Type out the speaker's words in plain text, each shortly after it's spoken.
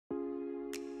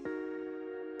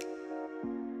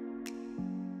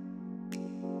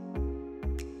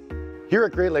Here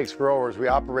at Great Lakes Growers, we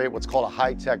operate what's called a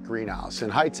high-tech greenhouse.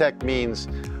 And high-tech means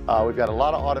we've got a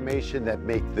lot of automation that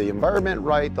make the environment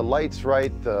right, the lights right,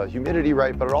 the humidity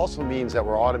right, but it also means that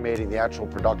we're automating the actual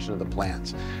production of the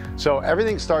plants. So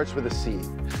everything starts with a seed.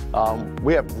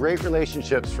 We have great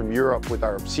relationships from Europe with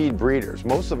our seed breeders.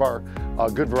 Most of our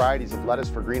good varieties of lettuce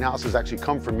for greenhouses actually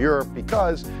come from Europe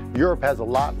because Europe has a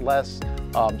lot less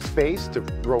space to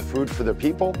grow food for their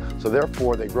people, so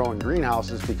therefore they grow in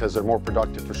greenhouses because they're more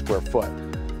productive per square foot.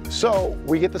 So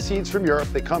we get the seeds from Europe,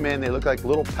 they come in, they look like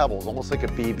little pebbles, almost like a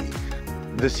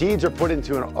BB. The seeds are put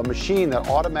into a machine that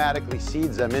automatically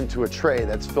seeds them into a tray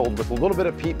that's filled with a little bit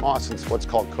of peat moss and what's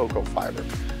called cocoa fiber.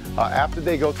 After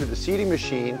they go through the seeding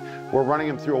machine, we're running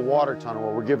them through a water tunnel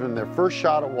where we're giving them their first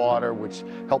shot of water, which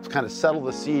helps kind of settle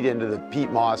the seed into the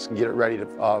peat moss and get it ready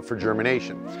for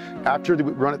germination. After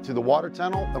we run it through the water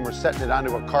tunnel, then we're setting it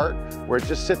onto a cart where it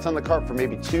just sits on the cart for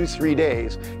maybe 2-3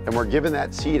 days, and we're giving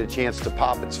that seed a chance to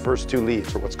pop its first 2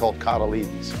 leaves, or what's called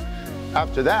cotyledons.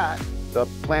 After that, the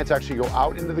plants actually go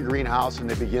out into the greenhouse and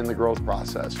they begin the growth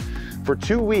process. For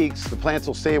 2 weeks, the plants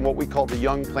will stay in what we call the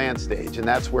young plant stage, and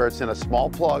that's where it's in a small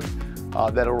plug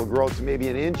that it will grow to maybe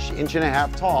an inch, inch and a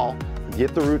half tall,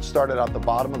 get the roots started at the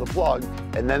bottom of the plug,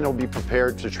 and then it'll be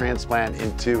prepared to transplant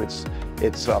into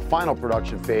its final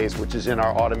production phase, which is in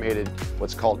our automated,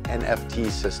 what's called NFT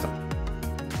system.